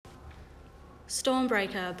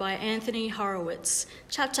Stormbreaker by Anthony Horowitz.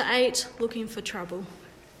 Chapter 8, Looking for Trouble.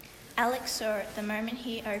 Alex saw it the moment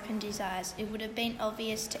he opened his eyes. It would have been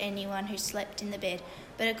obvious to anyone who slept in the bed,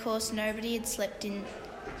 but of course nobody had slept in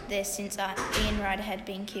there since Ian Ryder had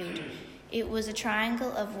been killed. It was a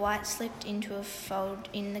triangle of white slipped into a fold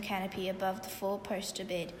in the canopy above the four-poster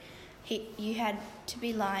bed. You had to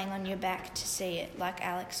be lying on your back to see it, like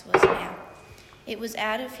Alex was now. It was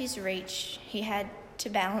out of his reach. He had to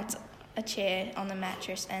balance a chair on the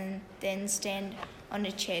mattress and then stand on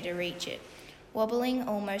a chair to reach it. Wobbling,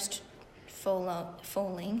 almost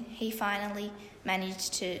falling, he finally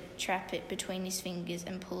managed to trap it between his fingers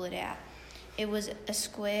and pull it out. It was a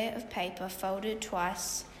square of paper folded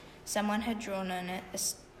twice. Someone had drawn on it a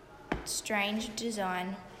strange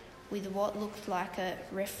design with what looked like a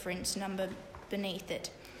reference number beneath it.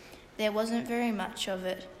 There wasn't very much of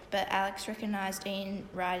it, but Alex recognised Ian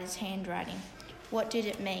Ryder's handwriting. What did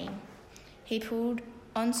it mean? He pulled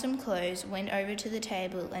on some clothes, went over to the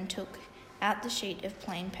table and took out the sheet of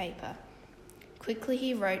plain paper. Quickly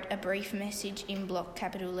he wrote a brief message in block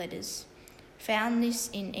capital letters. Found this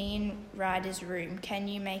in Ian Ryder's room. Can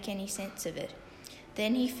you make any sense of it?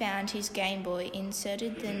 Then he found his Game Boy,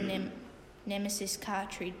 inserted the Nemesis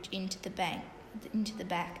cartridge into the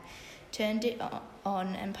back, turned it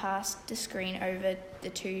on and passed the screen over the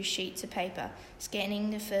two sheets of paper,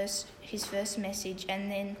 scanning his first message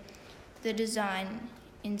and then the design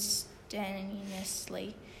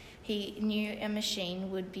instantaneously. He knew a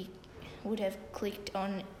machine would have clicked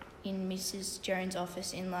on in Mrs. Jones'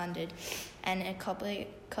 office in London, and a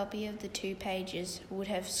copy of the 2 pages would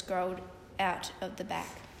have scrolled out of the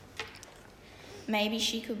back. Maybe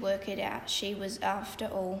she could work it out. She was, after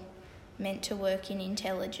all, meant to work in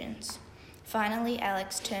intelligence. Finally,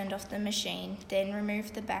 Alex turned off the machine, then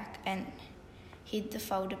removed the back and hid the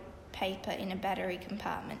folded paper in a battery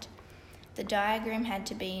compartment. The diagram had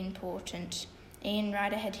to be important. Ian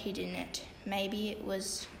Ryder had hidden it. Maybe it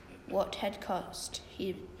was what had cost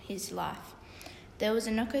his life. There was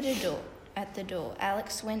a knock at the door.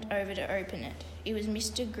 Alex went over to open it. It was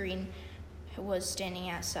Mr. Green, who was standing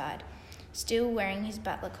outside, still wearing his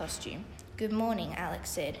butler costume. "Good morning,"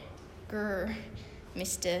 Alex said. "Grrr,"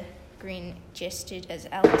 Mr. Green gestured as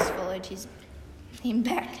Alex followed him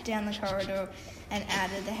back down the corridor and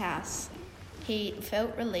out of the house. He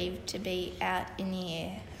felt relieved to be out in the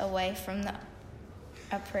air, away from the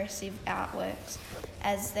oppressive artworks.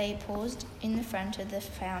 As they paused in the front of the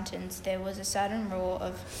fountains, there was a sudden roar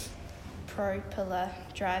of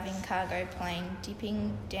propeller-driving cargo plane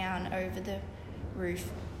dipping down over the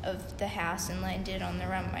roof of the house and landed on the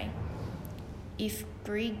runway. "If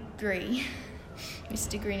Gree,"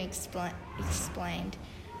 Mr. Green explained.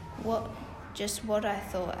 Just what I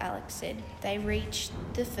thought," Alex said. They reached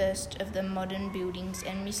the first of the modern buildings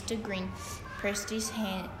and Mr. Green pressed his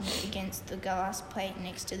hand against the glass plate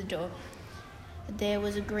next to the door. There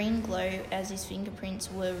was a green glow as his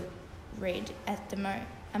fingerprints were read.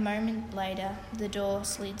 A moment later, the door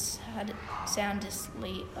slid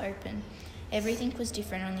soundlessly open. Everything was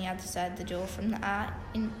different on the other side of the door. From the art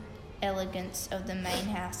and elegance of the main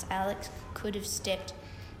house, Alex could have stepped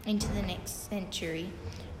into the next century.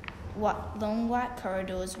 Long white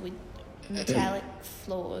corridors with metallic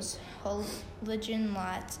floors, halogen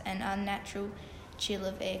lights, and unnatural chill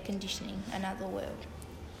of air conditioning. Another world.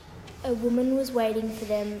 A woman was waiting for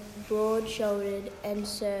them, broad-shouldered and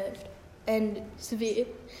severe.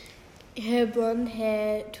 Her blonde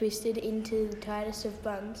hair twisted into the tightest of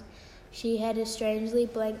buns. She had a strangely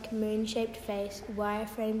blank moon-shaped face,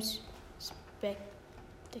 wire-frame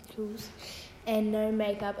spectacles, and no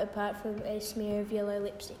makeup apart from a smear of yellow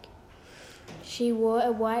lipstick. She wore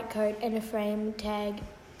a white coat and a frame tag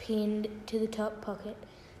pinned to the top pocket.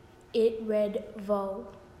 It read Vol.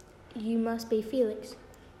 "You must be Felix,"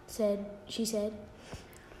 she said.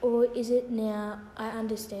 "Or is it now? I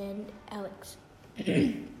understand, Alex."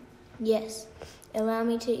 "Yes. Allow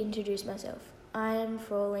me to introduce myself. I am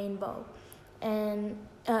Fraulein Boll." And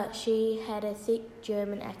she had a thick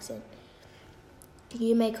German accent.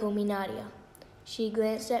 "You may call me Nadia." She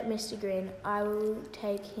glanced at Mr. Green. "I will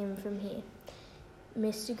take him from here."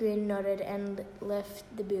 Mr. Green nodded and left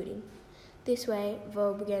the building. "This way,"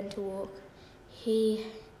 Vol began to walk.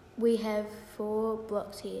 We have 4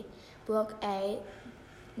 blocks here. Block A,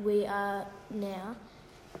 we are now,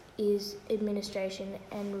 is administration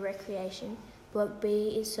and recreation. Block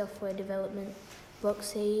B is software development. Block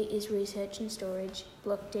C is research and storage.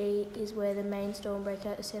 Block D is where the main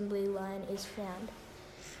Stormbreaker assembly line is found.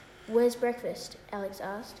 "Where's breakfast?" Alex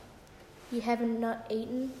asked. "You haven't not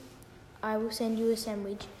eaten? I will send you a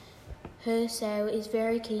sandwich." Her sale is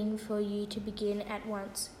very keen for you to begin at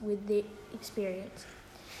once with the experience.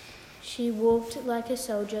 She walked like a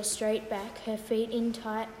soldier straight back, her feet in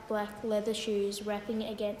tight black leather shoes rapping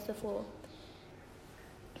against the floor.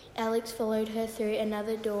 Alex followed her through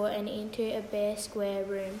another door and into a bare square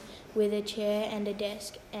room with a chair and a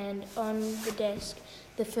desk, and on the desk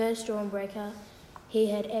the first Stormbreaker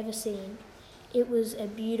he had ever seen. It was a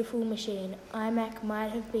beautiful machine. iMac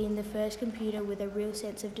might have been the first computer with a real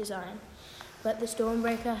sense of design, but the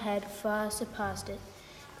Stormbreaker had far surpassed it.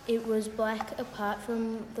 It was black apart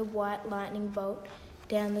from the white lightning bolt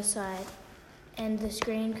down the side, and the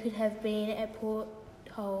screen could have been a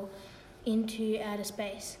porthole into outer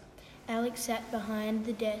space. Alex sat behind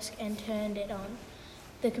the desk and turned it on.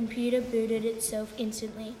 The computer booted itself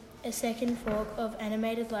instantly. A second fork of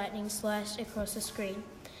animated lightning sliced across the screen.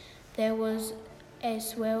 There was a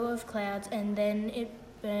swirl of clouds, and then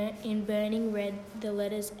in burning red the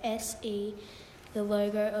letters SE, the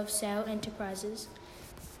logo of Sale Enterprises.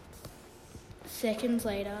 Seconds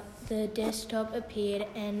later, the desktop appeared,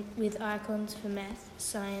 and with icons for math,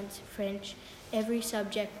 science, French, every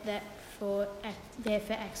subject there for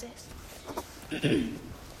access.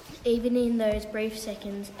 Even in those brief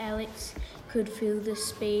seconds, Alex could feel the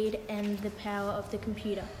speed and the power of the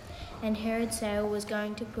computer, and Herod Sale was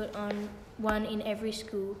going to put on one in every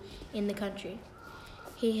school in the country.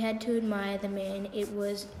 He had to admire the man. It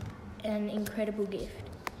was an incredible gift.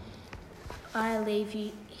 "I leave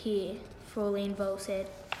you here," Fraulein Vol said.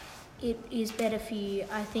 "It is better for you,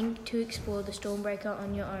 I think, to explore the Stormbreaker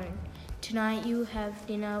on your own. Tonight you will have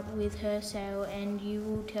dinner with Herr Sale and you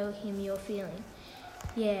will tell him your feeling."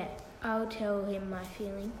 "Yeah, I'll tell him my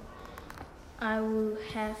feeling. I'll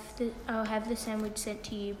have the sandwich sent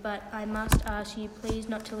to you, but I must ask you please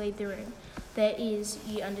not to leave the room. There is,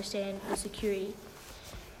 you understand, the security."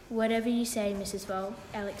 "Whatever you say, Mrs. Vol,"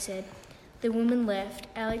 Alex said. The woman left.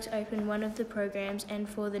 Alex opened one of the programs and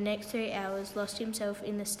for the next 3 hours lost himself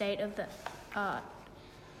in the state-of-the-art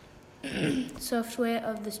software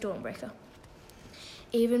of the Stormbreaker.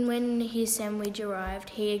 Even when his sandwich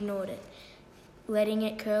arrived, he ignored it, letting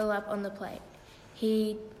it curl up on the plate.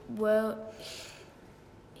 He would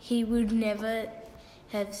never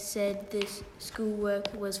have said this schoolwork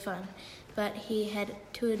was fun, but he had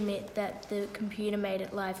to admit that the computer made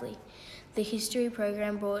it lively. The history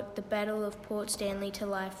program brought the Battle of Port Stanley to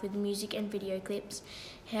life with music and video clips,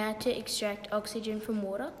 how to extract oxygen from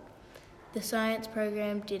water. The science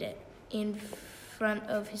program did it in front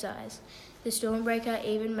of his eyes. The Stormbreaker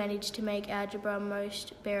even managed to make algebra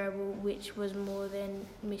most bearable, which was more than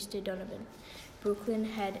Mr. Donovan, Brooklyn,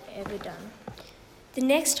 had ever done. The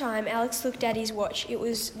next time Alex looked at his watch, it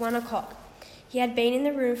was 1 o'clock. He had been in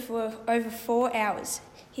the room for over 4 hours.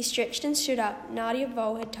 He stretched and stood up. Nadia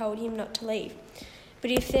Vol had told him not to leave.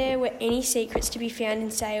 But if there were any secrets to be found in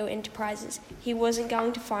Sale Enterprises, he wasn't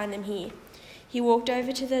going to find them here. He walked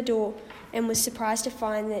over to the door and was surprised to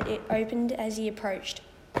find that it opened as he approached.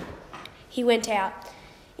 He went out.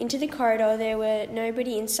 Into the corridor there were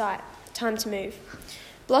nobody in sight. Time to move.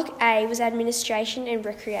 Block A was administration and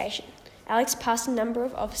recreation. Alex passed a number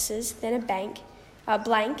of offices, then a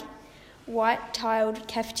blank, white-tiled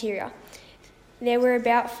cafeteria. There were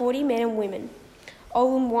about 40 men and women,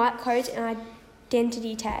 all in white coats and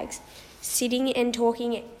identity tags, sitting and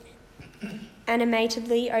talking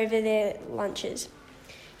animatedly over their lunches.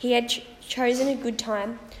 He had chosen a good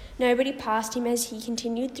time. Nobody passed him as he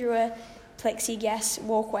continued through a plexiglass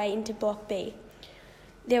walkway into Block B.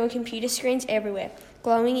 There were computer screens everywhere,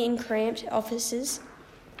 glowing in cramped offices,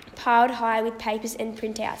 piled high with papers and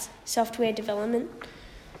printouts, software development.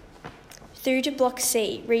 Through to Block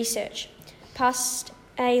C, research, past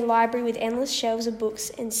a library with endless shelves of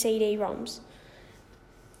books and CD-ROMs.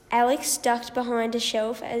 Alex ducked behind a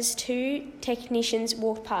shelf as 2 technicians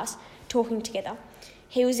walked past, talking together.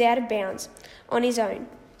 He was out of bounds, on his own,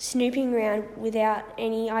 snooping around without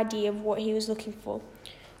any idea of what he was looking for.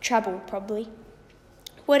 Trouble, probably.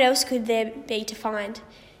 What else could there be to find?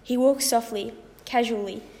 He walked softly,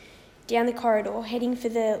 casually, down the corridor, heading for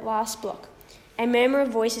the last block. A murmur of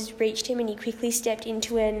voices reached him and he quickly stepped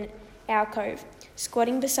into an alcove,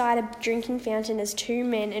 squatting beside a drinking fountain as 2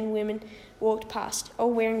 men and women walked past,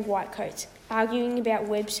 all wearing white coats, arguing about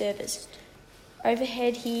web servers.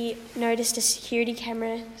 Overhead he noticed a security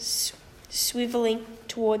camera swivelling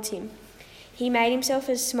towards him. He made himself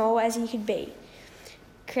as small as he could be,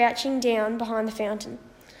 crouching down behind the fountain.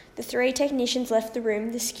 The 3 technicians left the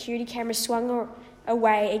room. The security camera swung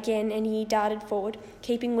away again and he darted forward,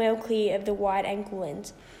 keeping well clear of the wide-angle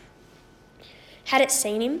lens. Had it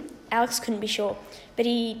seen him? Alex couldn't be sure, but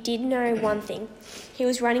he did know one thing. He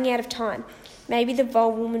was running out of time. Maybe the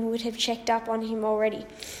vole woman would have checked up on him already.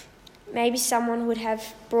 Maybe someone would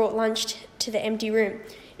have brought lunch to the empty room.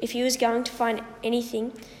 If he was going to find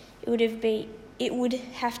anything, it would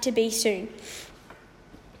have to be soon.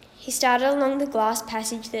 He started along the glass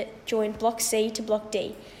passage that joined Block C to Block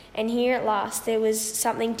D, and here at last there was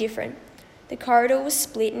something different. The corridor was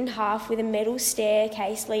split in half with a metal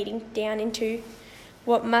staircase leading down into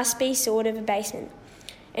what must be sort of a basement.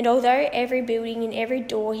 And although every building and every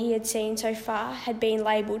door he had seen so far had been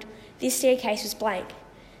labelled, this staircase was blank.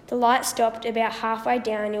 The light stopped about halfway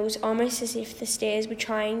down, and it was almost as if the stairs were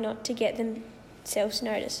trying not to get themselves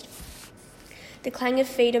noticed. The clang of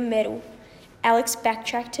feet on metal. Alex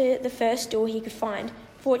backtracked to the first door he could find.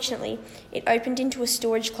 Fortunately, it opened into a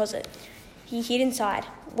storage closet. He hid inside,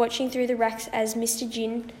 watching through the racks as Mr.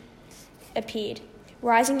 Gin appeared,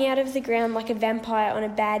 rising out of the ground like a vampire on a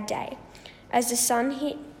bad day. As the sun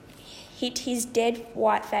hit his dead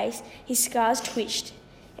white face, his scars twitched,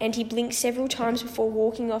 and he blinked several times before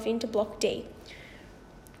walking off into Block D.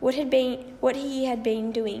 What he had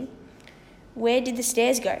been doing? Where did the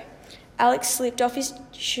stairs go? Alex slipped off his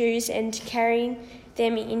shoes and, carrying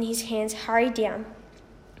them in his hands, hurried down.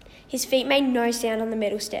 His feet made no sound on the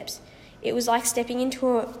metal steps. It was like stepping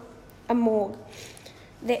into a morgue.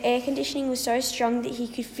 The air conditioning was so strong that he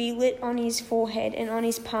could feel it on his forehead and on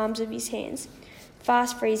his palms of his hands,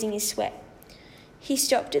 fast freezing his sweat. He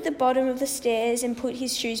stopped at the bottom of the stairs and put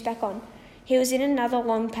his shoes back on. He was in another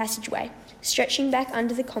long passageway, stretching back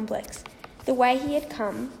under the complex. The way he had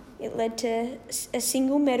come, it led to a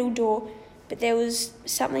single metal door, but there was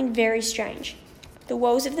something very strange. The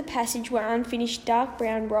walls of the passage were unfinished dark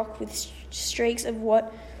brown rock with streaks of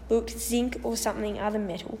what looked zinc or something other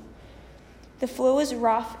metal. The floor was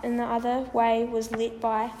rough, and the other way was lit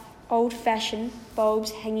by old-fashioned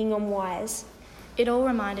bulbs hanging on wires. It all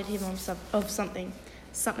reminded him of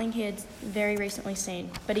something he had very recently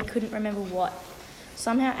seen, but he couldn't remember what.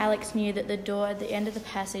 Somehow Alex knew that the door at the end of the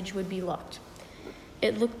passage would be locked.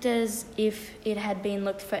 It looked as if it had been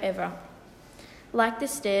locked forever. Like the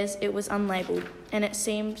stairs, it was unlabelled, and it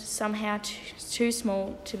seemed somehow too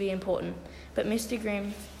small to be important. But Mr.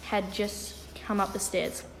 Grimm had just come up the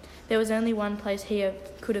stairs. There was only one place he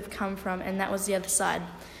could have come from, and that was the other side.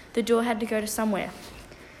 The door had to go to somewhere.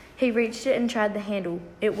 He reached it and tried the handle.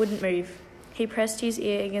 It wouldn't move. He pressed his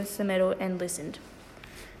ear against the metal and listened.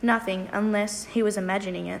 Nothing, unless he was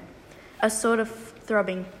imagining it. A sort of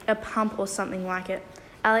throbbing, a pump or something like it.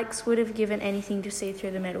 Alex would have given anything to see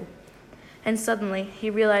through the metal. And suddenly he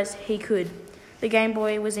realised he could. The Game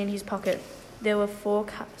Boy was in his pocket. There were four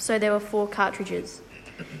cartridges.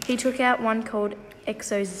 He took out one called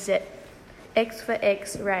Exo-Z, X for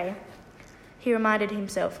X-ray. He reminded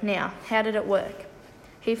himself, now, how did it work?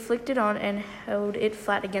 He flicked it on and held it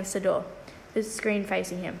flat against the door, the screen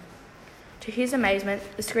facing him. To his amazement,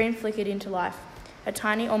 the screen flickered into life, a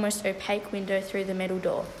tiny, almost opaque window through the metal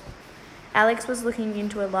door. Alex was looking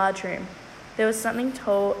into a large room. There was something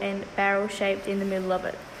tall and barrel-shaped in the middle of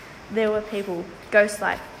it. There were people,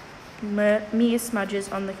 ghost-like, mere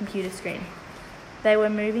smudges on the computer screen. They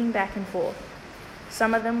were moving back and forth.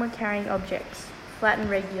 Some of them were carrying objects, flat and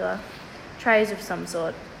regular, trays of some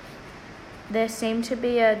sort. There seemed to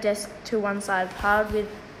be a desk to one side, piled with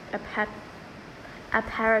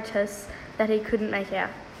apparatus that he couldn't make out.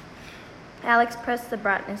 Alex pressed the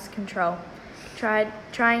brightness control,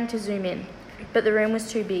 trying to zoom in, but the room was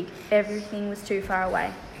too big. Everything was too far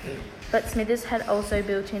away. But Smithers had also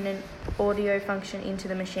built in an audio function into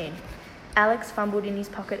the machine. Alex fumbled in his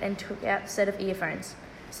pocket and took out a set of earphones.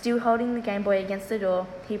 Still holding the Game Boy against the door,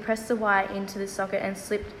 he pressed the wire into the socket and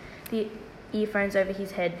slipped the earphones over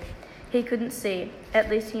his head. He couldn't see, at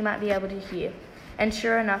least he might be able to hear. And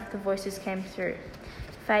sure enough, the voices came through,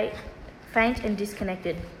 faint and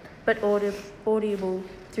disconnected, but audible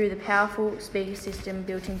through the powerful speaker system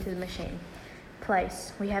built into the machine.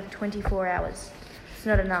 Place, we have 24 hours. It's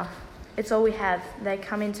not enough. It's all we have. They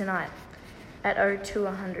come in tonight at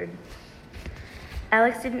 0200.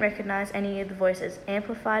 Alex didn't recognise any of the voices.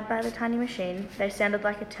 Amplified by the tiny machine, they sounded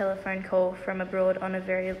like a telephone call from abroad on a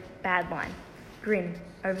very bad line. Grimm,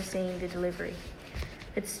 overseeing the delivery.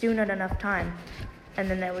 It's still not enough time. And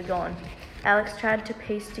then they were gone. Alex tried to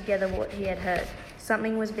piece together what he had heard.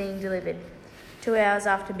 Something was being delivered. 2 hours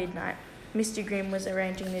after midnight, Mr. Grimm was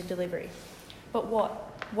arranging the delivery. But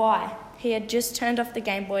what? Why? He had just turned off the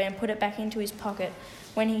Game Boy and put it back into his pocket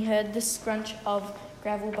when he heard the scrunch of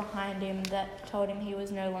gravel behind him that told him he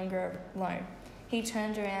was no longer alone. He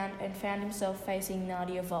turned around and found himself facing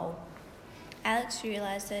Nadia Vole. Alex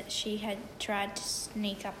realised that she had tried to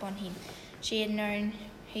sneak up on him. She had known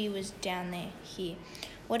he was down there, here.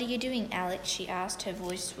 "What are you doing, Alex?" she asked. Her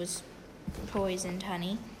voice was poisoned,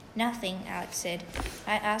 honey? Nothing, Alex said.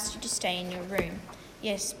 I asked you to stay in your room.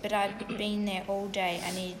 Yes, but I'd been there all day.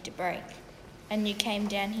 I needed a break. And you came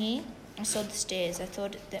down here? I saw the stairs. I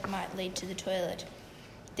thought that might lead to the toilet.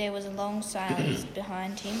 There was a long silence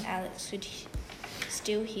behind him. Alex could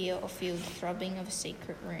still hear or feel the throbbing of a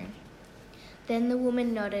secret room. Then the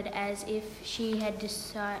woman nodded as if she had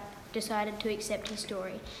decided to accept his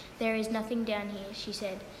story. There is nothing down here, she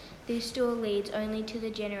said. This door leads only to the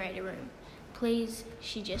generator room. Please,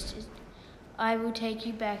 she gestured. I will take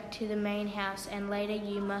you back to the main house, and later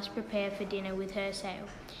you must prepare for dinner with Herr Sale.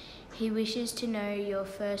 He wishes to know your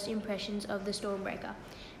first impressions of the Stormbreaker.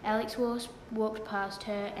 Alex walked past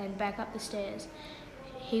her and back up the stairs.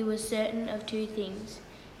 He was certain of two things.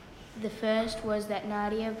 The first was that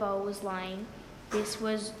Nadia Vole was lying. This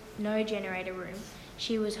was no generator room.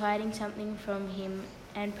 She was hiding something from him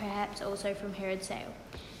and perhaps also from Herod Sale.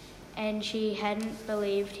 And she hadn't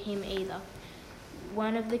believed him either.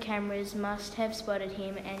 One of the cameras must have spotted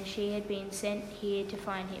him, and she had been sent here to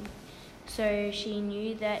find him. So she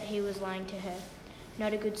knew that he was lying to her.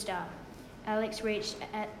 Not a good start. Alex reached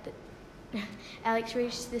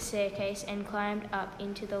the staircase and climbed up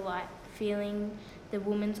into the light, feeling the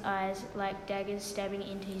woman's eyes like daggers stabbing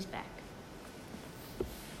into his back.